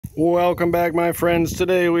Welcome back, my friends.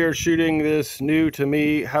 Today we are shooting this new to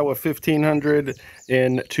me Howa 1500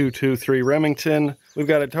 in 223 Remington. We've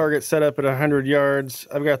got a target set up at 100 yards.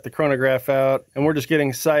 I've got the chronograph out and we're just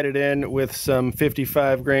getting sighted in with some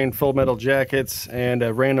 55 grain full metal jackets and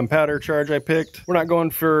a random powder charge I picked. We're not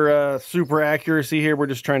going for super accuracy here. We're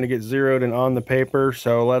just trying to get zeroed and on the paper.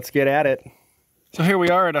 So let's get at it. So here we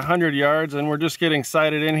are at 100 yards and we're just getting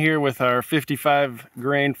sighted in here with our 55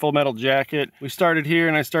 grain full metal jacket. We started here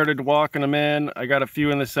and I started walking them in. I got a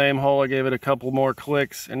few in the same hole. I gave it a couple more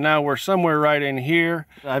clicks and now we're somewhere right in here.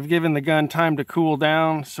 I've given the gun time to cool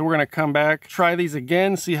down, so we're gonna come back, try these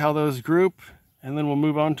again, see how those group, and then we'll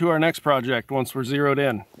move on to our next project once we're zeroed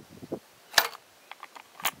in.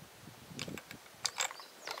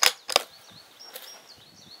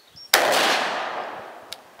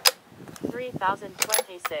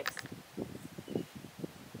 3026.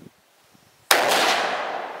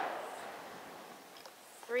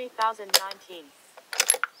 3019.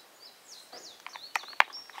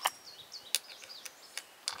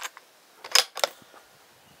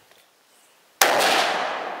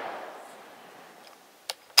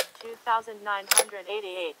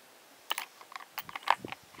 2988.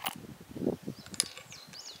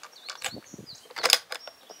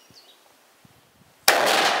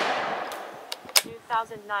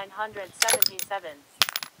 2977.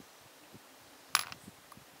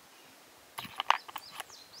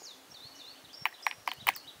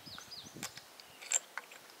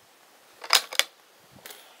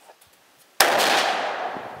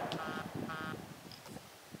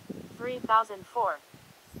 3004.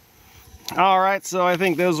 All right, so I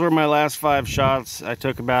think those were my last 5 shots. I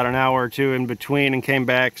took about an hour or two in between and came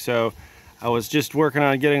back, so I was just working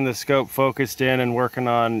on getting the scope focused in and working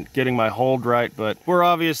on getting my hold right, but we're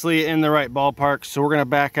obviously in the right ballpark, so we're gonna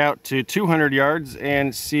back out to 200 yards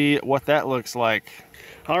and see what that looks like.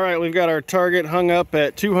 All right, we've got our target hung up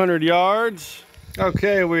at 200 yards.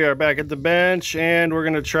 Okay, we are back at the bench and we're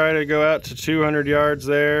gonna try to go out to 200 yards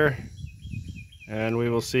there, and we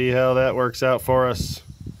will see how that works out for us.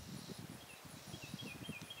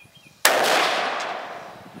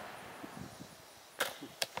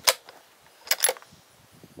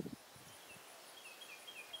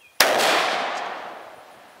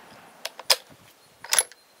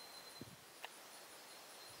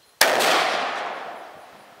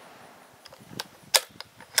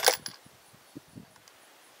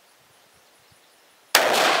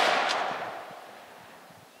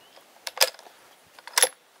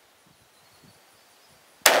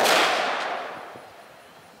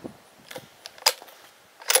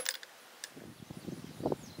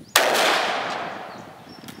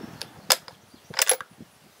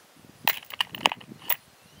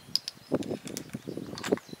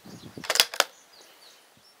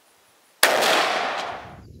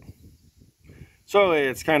 So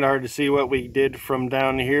it's kind of hard to see what we did from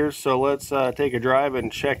down here, so let's take a drive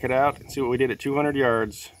and check it out and see what we did at 200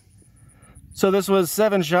 yards. So this was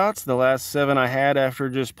 7 shots, the last 7 I had after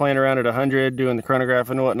just playing around at 100, doing the chronograph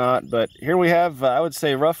and whatnot. But here we have, I would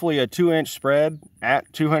say, roughly a 2-inch spread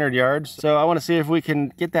at 200 yards. So I want to see if we can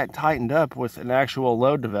get that tightened up with an actual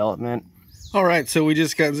load development. All right, so we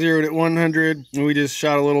just got zeroed at 100, and we just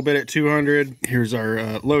shot a little bit at 200. Here's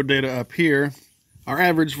our load data up here. Our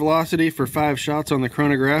average velocity for 5 shots on the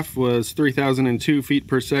chronograph was 3,002 feet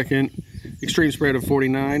per second, extreme spread of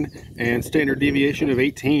 49, and standard deviation of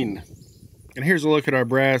 18. And here's a look at our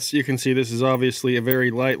brass. You can see this is obviously a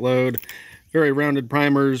very light load, very rounded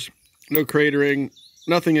primers, no cratering,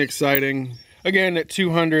 nothing exciting. Again, at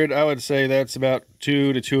 200, I would say that's about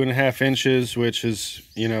 2 to 2.5 inches, which is,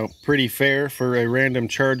 you know, pretty fair for a random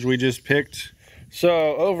charge we just picked.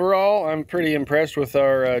 So overall, I'm pretty impressed with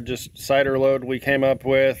our just sighter load we came up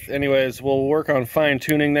with. Anyways, we'll work on fine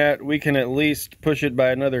tuning that. We can at least push it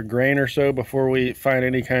by another grain or so before we find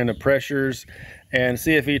any kind of pressures. And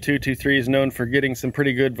CFE223 is known for getting some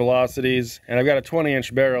pretty good velocities. And I've got a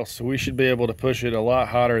 20-inch barrel, so we should be able to push it a lot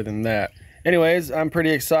hotter than that. Anyways, I'm pretty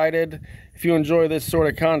excited. If you enjoy this sort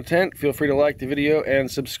of content, feel free to like the video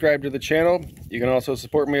and subscribe to the channel. You can also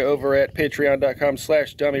support me over at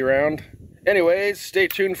patreon.com/dummyround. Anyways, stay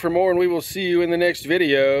tuned for more and we will see you in the next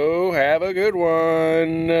video. Have a good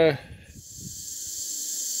one.